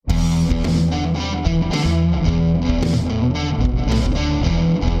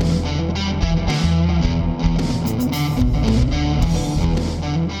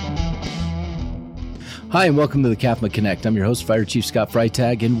Hi, and welcome to the HAZMAT Connect. I'm your host, Fire Chief Scott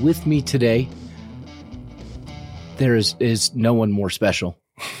Freitag, and with me today, there is no one more special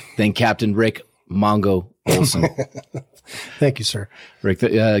than Captain Rick Mongo Olson. Thank you, sir. Rick,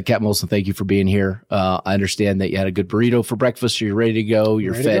 Captain Olson, thank you for being here. I understand that you had a good burrito for breakfast, so you're ready to go.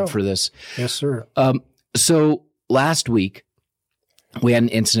 You're fed for this. Yes, sir. So last week, we had an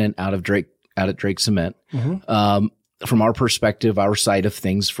incident out at Drake Cement. Mm-hmm. From our perspective, our side of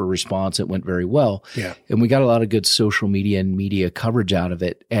things for response, it went very well. Yeah. And we got a lot of good social media and media coverage out of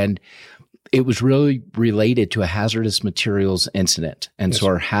it. And it was really related to a hazardous materials incident. And so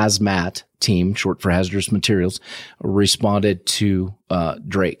our HAZMAT team, short for hazardous materials, responded to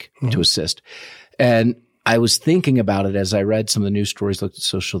Drake to assist. And I was thinking about it as I read some of the news stories, looked at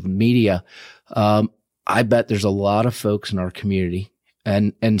social media. I bet there's a lot of folks in our community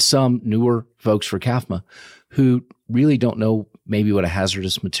and some newer folks for CAFMA who really don't know maybe what a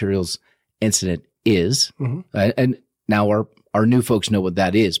hazardous materials incident is. Mm-hmm. And now our new folks know what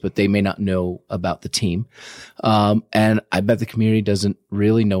that is, but they may not know about the team. And I bet the community doesn't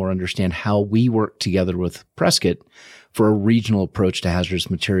really know or understand how we work together with Prescott for a regional approach to hazardous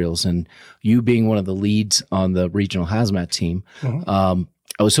materials. And you being one of the leads on the regional HAZMAT team, I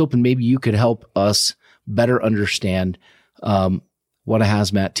was hoping maybe you could help us better understand what a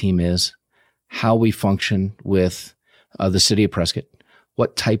HAZMAT team is, how we function with the city of Prescott,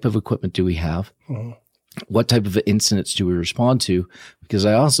 what type of equipment do we have, what type of incidents do we respond to? Because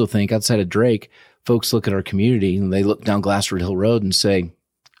I also think outside of Drake, folks look at our community and they look down Glassford Hill Road and say,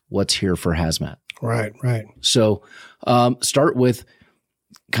 what's here for HAZMAT? Right, right. So start with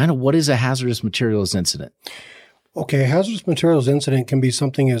kind of what is a hazardous materials incident? Okay, a hazardous materials incident can be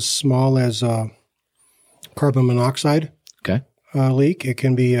something as small as carbon monoxide leak. It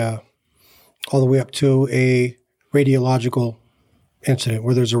can be all the way up to a radiological incident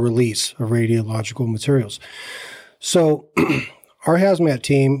where there's a release of radiological materials. So our HAZMAT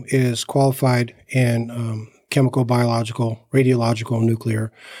team is qualified in chemical, biological, radiological,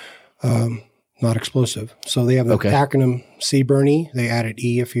 nuclear, not explosive. So they have the acronym CBRNE. They added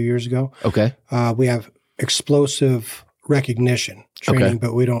E a few years ago. Okay. We have explosive recognition training,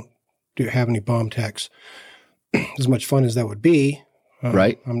 but we don't have any bomb techs. As much fun as that would be,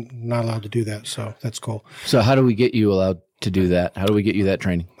 right? I'm not allowed to do that, so that's cool. So how do we get you allowed to do that? How do we get you that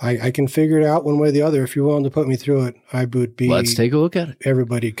training? I can figure it out one way or the other. If you're willing to put me through it, I would be. Let's take a look at it.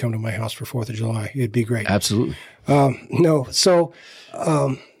 Everybody'd come to my house for 4th of July. It'd be great. Absolutely. We're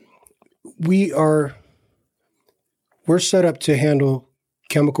set up to handle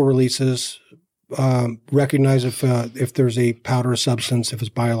chemical releases, recognize if there's a powder substance, if it's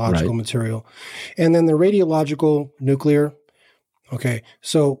biological material, and then the radiological, nuclear. Okay,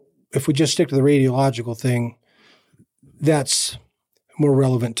 so if we just stick to the radiological thing, that's more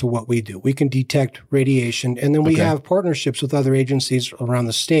relevant to what we do. We can detect radiation, and then we have partnerships with other agencies around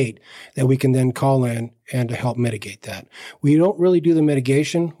the state that we can then call in and to help mitigate that. We don't really do the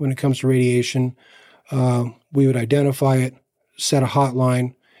mitigation when it comes to radiation. We would identify it, set a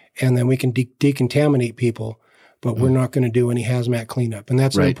hotline, and then we can decontaminate people, but we're not going to do any HAZMAT cleanup. And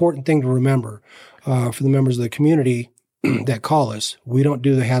that's an important thing to remember for the members of the community that call us. We don't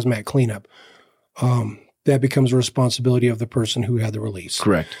do the HAZMAT cleanup. That becomes a responsibility of the person who had the release.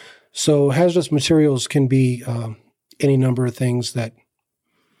 Correct. So hazardous materials can be any number of things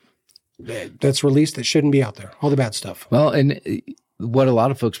that's released that shouldn't be out there, all the bad stuff. Well, and what a lot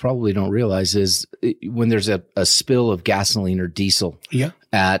of folks probably don't realize is when there's a spill of gasoline or diesel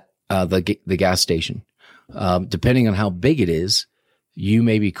at the gas station, depending on how big it is, you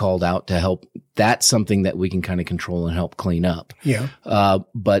may be called out to help. That's something that we can kind of control and help clean up. Yeah.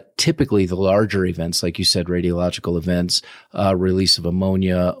 But typically the larger events, like you said, radiological events, release of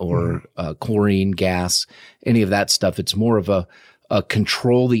ammonia or chlorine gas, any of that stuff, it's more of a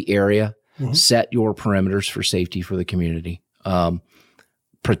control the area, set your perimeters for safety for the community,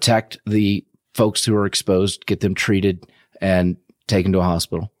 protect the folks who are exposed, get them treated and taken to a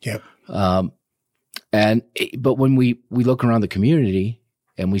hospital. Yep. But when we look around the community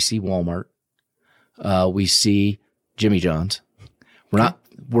and we see Walmart, we see Jimmy John's,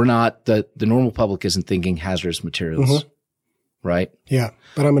 we're not the normal public isn't thinking hazardous materials, right? Yeah.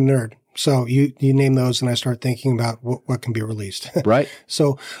 But I'm a nerd. So you name those and I start thinking about what can be released. Right.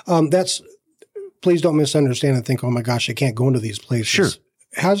 So, please don't misunderstand and think, oh my gosh, I can't go into these places. Sure.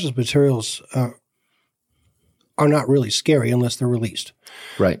 Hazardous materials, are not really scary unless they're released.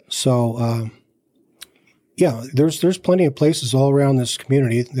 Right. So, there's plenty of places all around this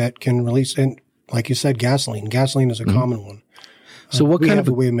community that can release, and like you said, gasoline. Gasoline is a common one. So what kind of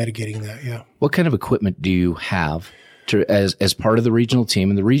a way of mitigating that? Yeah. What kind of equipment do you have as part of the regional team.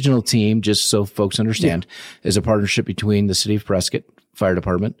 And the regional team, just so folks understand, is a partnership between the City of Prescott Fire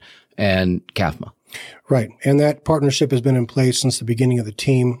Department and CAFMA. Right. And that partnership has been in place since the beginning of the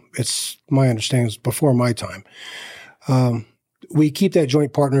team. It's my understanding it's before my time. We keep that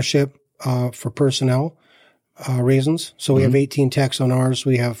joint partnership for personnel reasons. So we have 18 techs on ours.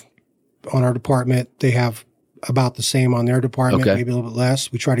 We have on our department. They have about the same on their department, maybe a little bit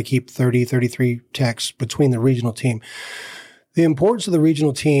less. We try to keep 30, 33 techs between the regional team. The importance of the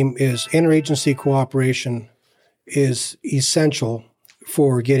regional team is interagency cooperation is essential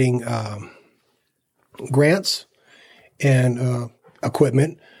for getting grants and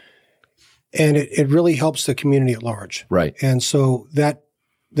equipment, and it really helps the community at large. Right. And so that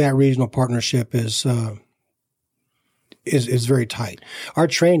regional partnership is very tight. Our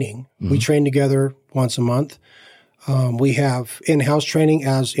training, we train together once a month. We have in-house training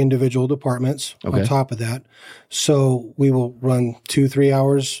as individual departments on top of that. So we will run 2-3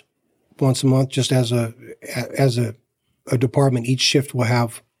 hours once a month just as a department. Each shift will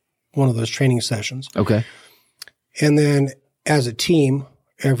have one of those training sessions. Okay. And then as a team,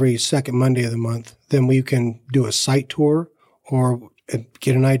 every second Monday of the month, then we can do a site tour or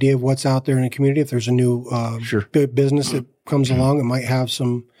get an idea of what's out there in the community. If there's a new business that comes along, it might have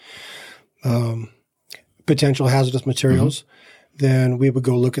some potential hazardous materials, then we would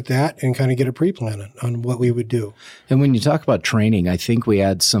go look at that and kind of get a pre-plan on what we would do. And when you talk about training, I think we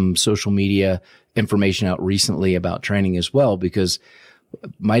had some social media information out recently about training as well, because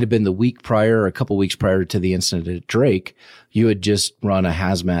it might have been the week prior or a couple weeks prior to the incident at Drake, you had just run a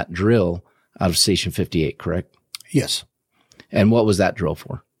hazmat drill out of Station 58, correct? Yes. And what was that drill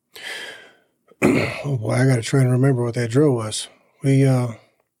for? Oh boy, I got to try and remember what that drill was. We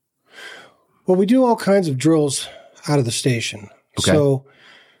do all kinds of drills out of the station. Okay. So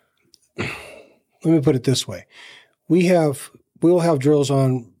let me put it this way. We'll have drills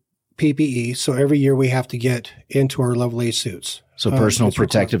on PPE. So every year we have to get into our level A suits. So personal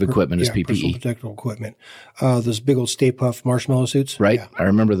protective equipment is PPE. Personal protective equipment. Those big old Stay Puft marshmallow suits. Right. Yeah. I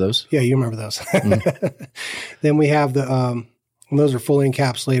remember those. Yeah, you remember those. Then we have those are fully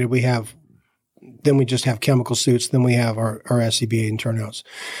encapsulated. Then we just have chemical suits. Then we have our SCBA and turnouts.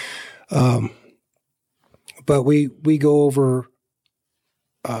 But we go over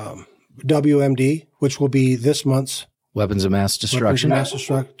WMD, which will be this month's Weapons of Mass Destruction. I'm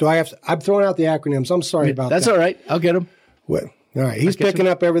throwing out the acronyms. I'm sorry about that. That's all right. I'll get them. All right. He's picking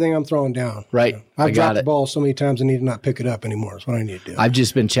up everything I'm throwing down. Right. I've dropped the ball so many times I need to not pick it up anymore. That's what I need to do. I've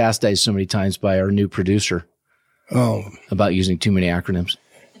just been chastised so many times by our new producer about using too many acronyms.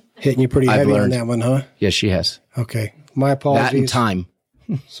 Hitting you pretty heavy on that one, huh? Yes, she has. Okay. My apologies. That and time.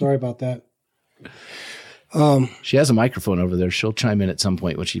 Sorry about that. She has a microphone over there. She'll chime in at some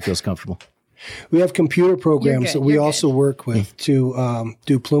point when she feels comfortable. We have computer programs that we also work with to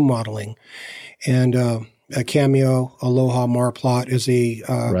do plume modeling. And a Cameo, Aloha, Marplot is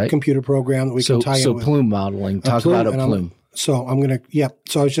a computer program that we can tie in with. So plume modeling. Talk about a plume. So I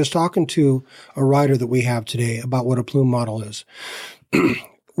was just talking to a writer that we have today about what a plume model is.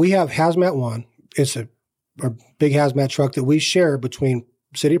 We have HAZMAT 1. It's a big hazmat truck that we share between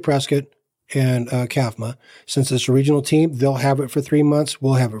City of Prescott and CAFMA. Since it's a regional team, they'll have it for 3 months.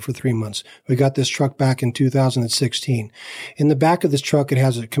 We'll have it for 3 months. We got this truck back in 2016. In the back of this truck, it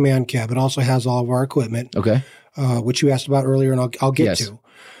has a command cab. It also has all of our equipment, which you asked about earlier, and I'll get to.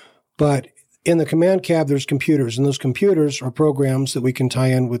 But in the command cab, there's computers, and those computers are programs that we can tie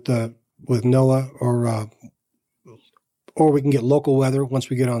in with NOAA or we can get local weather once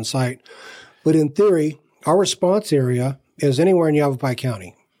we get on site. But in theory, our response area is anywhere in Yavapai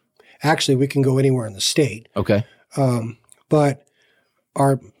County. Actually, we can go anywhere in the state. Okay. But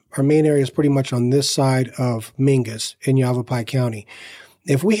our main area is pretty much on this side of Mingus in Yavapai County.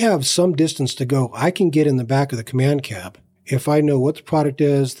 If we have some distance to go, I can get in the back of the command cab. If I know what the product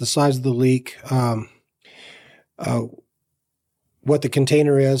is, the size of the leak, what the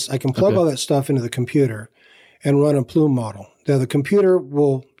container is, I can plug all that stuff into the computer and run a plume model. Now, the computer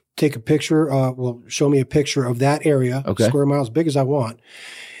will take a picture, will show me a picture of that area, square mile as big as I want.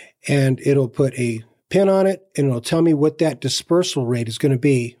 And it'll put a pin on it, and it'll tell me what that dispersal rate is going to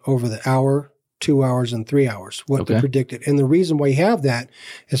be over the hour, 2 hours, and 3 hours, what they predicted. And the reason why you have that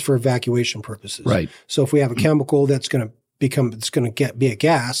is for evacuation purposes. Right. So if we have a chemical that's going to be a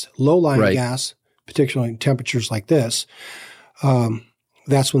gas, low-lying gas, particularly in temperatures like this,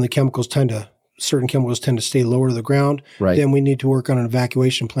 that's when certain chemicals tend to stay lower to the ground. Right. Then we need to work on an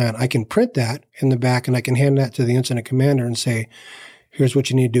evacuation plan. I can print that in the back, and I can hand that to the incident commander and say, here's what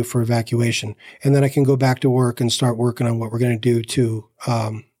you need to do for evacuation. And then I can go back to work and start working on what we're going to do to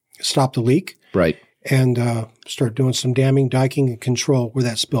stop the leak. Right. and start doing some damming, diking, and control where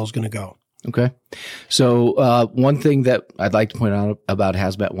that spill is going to go. Okay. So one thing that I'd like to point out about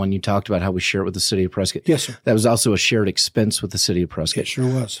HAZMAT One, you talked about how we share it with the city of Prescott. Yes, sir. That was also a shared expense with the city of Prescott. It sure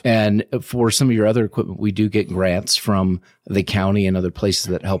was. And for some of your other equipment, we do get grants from the county and other places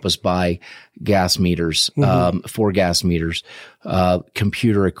that help us buy gas meters, for gas meters,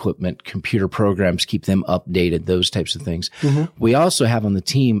 computer equipment, computer programs, keep them updated, those types of things. We also have on the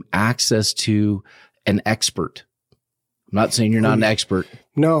team access to an expert. I'm not saying you're not an expert.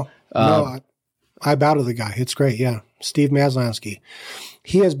 No. I bow to the guy. It's great. Yeah. Steve Maslansky.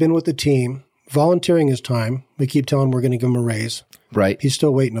 He has been with the team, volunteering his time. We keep telling him we're going to give him a raise. Right. He's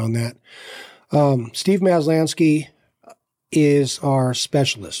still waiting on that. Steve Maslansky is our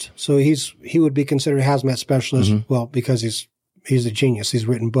specialist. So he would be considered a hazmat specialist. Well, because he's a genius. He's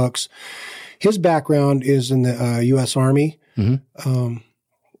written books. His background is in the U.S. Army.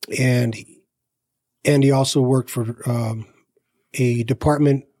 And he also worked for a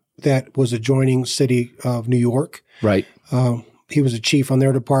department that was adjoining city of New York. Right. He was a chief on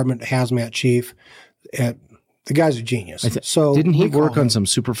their department, hazmat chief. The guy's a genius. So didn't he work on some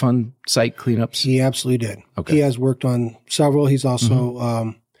Superfund site cleanups? He absolutely did. Okay. He has worked on several. He's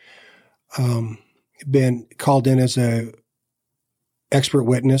also been called in as a expert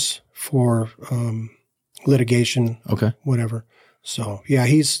witness for litigation. Okay. Whatever. So yeah,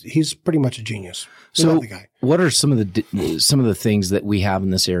 he's pretty much a genius. So the guy. What are some of the things that we have in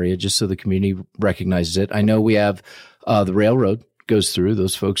this area, just so the community recognizes it? I know we have the railroad goes through.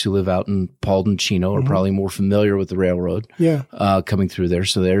 Those folks who live out in Paulden, Chino are probably more familiar with the railroad. Yeah, coming through there.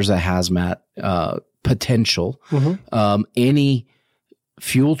 So there's a hazmat potential. Any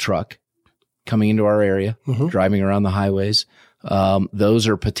fuel truck coming into our area, driving around the highways, those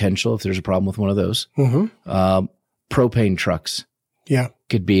are potential if there's a problem with one of those. Propane trucks. Yeah.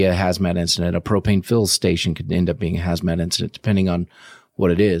 Could be a hazmat incident. A propane fill station could end up being a hazmat incident, depending on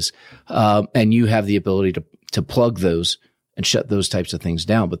what it is. And you have the ability to plug those and shut those types of things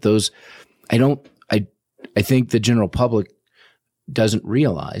down. But those, I think the general public doesn't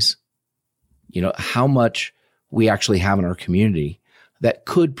realize, how much we actually have in our community that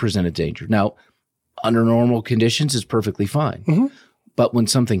could present a danger. Now, under normal conditions, it's perfectly fine. But when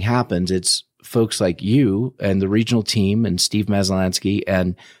something happens, it's folks like you and the regional team and Steve Maslansky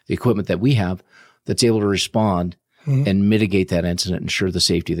and the equipment that we have that's able to respond and mitigate that incident and ensure the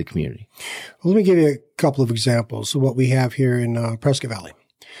safety of the community. Well, let me give you a couple of examples of what we have here in Prescott Valley.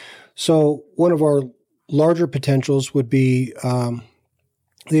 So one of our larger potentials would be the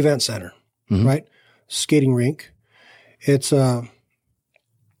event center, right? Skating rink. It's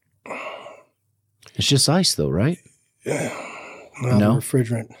just ice though, right? No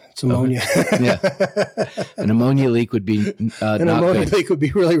refrigerant. It's ammonia. Okay. Yeah, an ammonia leak would be an ammonia leak would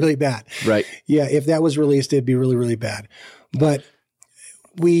be really, really bad. Right. Yeah, if that was released, it'd be really, really bad. But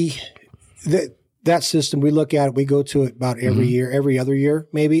that system, we look at it. We go to it about every year, every other year,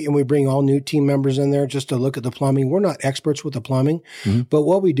 maybe, and we bring all new team members in there just to look at the plumbing. We're not experts with the plumbing, but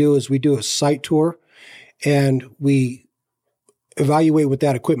what we do is we do a site tour, and we evaluate what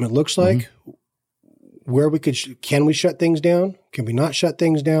that equipment looks like. Where we can we shut things down? Can we not shut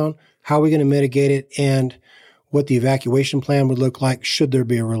things down? How are we going to mitigate it? And what the evacuation plan would look like should there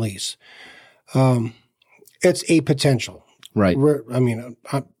be a release. It's a potential. Right. Go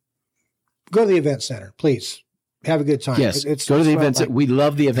to the event center, please. Have a good time. Yes, go to the event center. We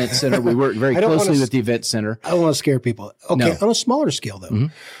love the event center. We work very closely with the event center. I don't want to scare people. Okay, on a smaller scale, though.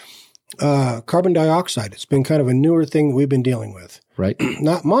 Carbon dioxide. It's been kind of a newer thing that we've been dealing with. Right.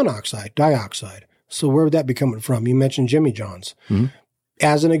 Not monoxide, dioxide. So where would that be coming from? You mentioned Jimmy John's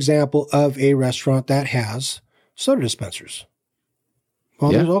as an example of a restaurant that has soda dispensers.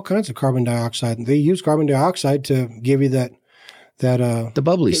 Well, there's all kinds of carbon dioxide. They use carbon dioxide to give you the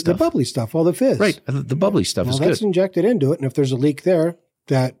bubbly stuff. The bubbly stuff, all the fizz. Right. The bubbly stuff is good. That's injected into it. And if there's a leak there,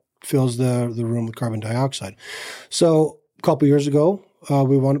 that fills the room with carbon dioxide. So a couple years ago,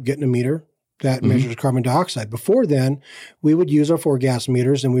 we wound up getting a meter that measures carbon dioxide. Before then, we would use our 4-gas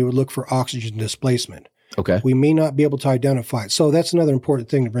meters and we would look for oxygen displacement. Okay. We may not be able to identify it. So that's another important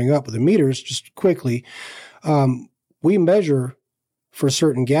thing to bring up with the meters, just quickly. We measure for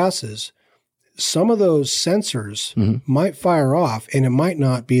certain gases. Some of those sensors might fire off and it might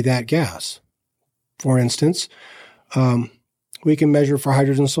not be that gas. For instance, we can measure for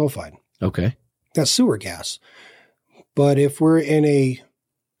hydrogen sulfide. Okay. That's sewer gas. But if we're in a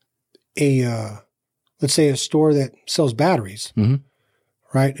let's say a store that sells batteries,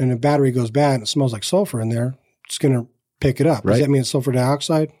 right? And a battery goes bad and it smells like sulfur in there, it's going to pick it up. Right. Does that mean sulfur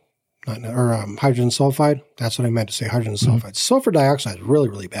dioxide? Or hydrogen sulfide? That's what I meant to say, hydrogen sulfide. Sulfur dioxide is really,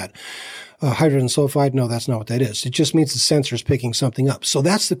 really bad. hydrogen sulfide. No, that's not what that is. It just means the sensor is picking something up. So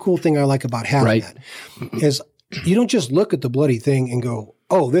that's the cool thing I like about HAZMAT is you don't just look at the bloody thing and go,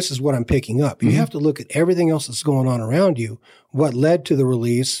 oh, this is what I'm picking up. You have to look at everything else that's going on around you. What led to the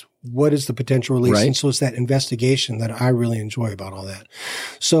release? What is the potential release? And so it's that investigation that I really enjoy about all that.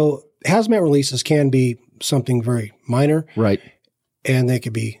 So HAZMAT releases can be something very minor. And they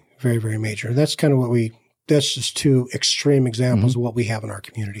could be very, very major. That's kind of that's just two extreme examples of what we have in our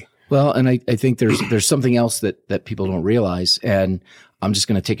community. Well, and I think there's something else that people don't realize, and I'm just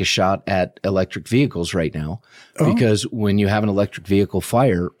going to take a shot at electric vehicles right now, because when you have an electric vehicle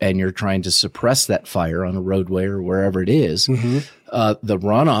fire and you're trying to suppress that fire on a roadway or wherever it is, the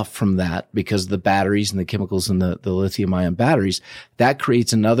runoff from that, because the batteries and the chemicals in the lithium-ion batteries, that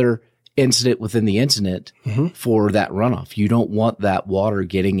creates another incident within the incident for that runoff. You don't want that water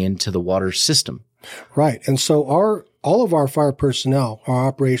getting into the water system. Right. And so all of our fire personnel are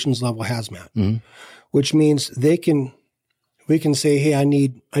operations level HAZMAT, which means we can say, hey, I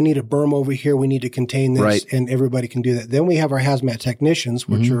need a berm over here. We need to contain this, and everybody can do that. Then we have our HAZMAT technicians,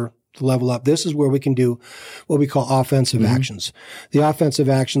 which are the level up. This is where we can do what we call offensive actions. The offensive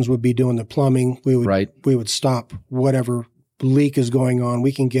actions would be doing the plumbing. We would stop whatever leak is going on.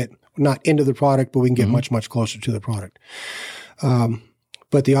 We can get not into the product, but we can get much, much closer to the product.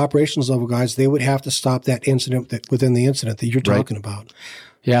 But the operations level guys, they would have to stop that incident within the incident that you're talking about.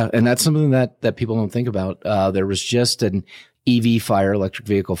 Yeah, and that's something that people don't think about. There was just an EV fire, electric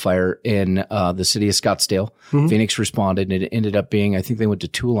vehicle fire, in the city of Scottsdale. Phoenix responded, and it ended up being, I think they went to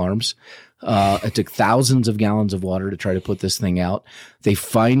 2 alarms. It took thousands of gallons of water to try to put this thing out. They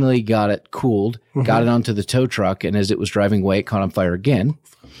finally got it cooled, got it onto the tow truck, and as it was driving away, it caught on fire again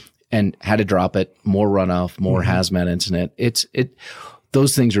and had to drop it. More runoff, more HAZMAT incident.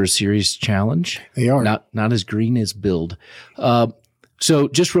 Those things are a serious challenge. They are. Not as green as build. So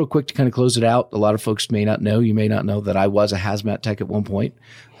just real quick to kind of close it out, a lot of folks may not know, you may not know that I was a HAZMAT tech at one point,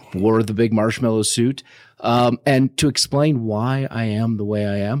 wore the big marshmallow suit. And to explain why I am the way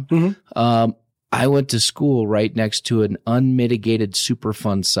I am, I went to school right next to an unmitigated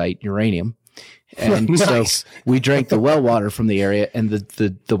Superfund site, uranium. And so we drank the well water from the area, and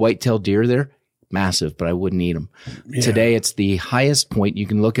the white-tailed deer there, massive, but I wouldn't eat them. Yeah. Today, it's the highest point. You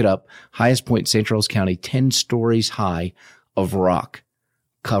can look it up. Highest point in St. Charles County, 10 stories high of rock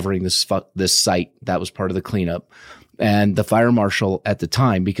covering this site. That was part of the cleanup. And the fire marshal at the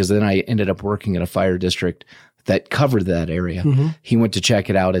time, because then I ended up working in a fire district that covered that area. He went to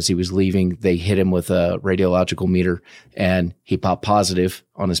check it out as he was leaving. They hit him with a radiological meter, and he popped positive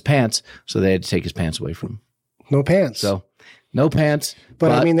on his pants. So they had to take his pants away from him. No pants. So no pants.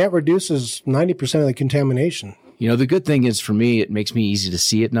 But I mean, that reduces 90% of the contamination. You know, the good thing is for me, it makes me easy to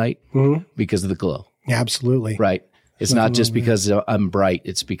see at night because of the glow. Yeah, absolutely. Right. It's not just because I'm bright.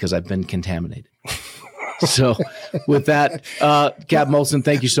 It's because I've been contaminated. So with that, Cap Molson,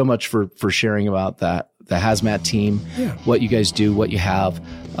 thank you so much for sharing about that, the HAZMAT team, what you guys do, what you have.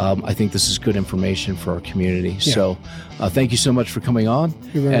 I think this is good information for our community. Yeah. So thank you so much for coming on.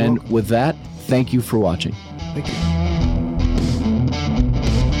 And with that, thank you for watching. Thank you.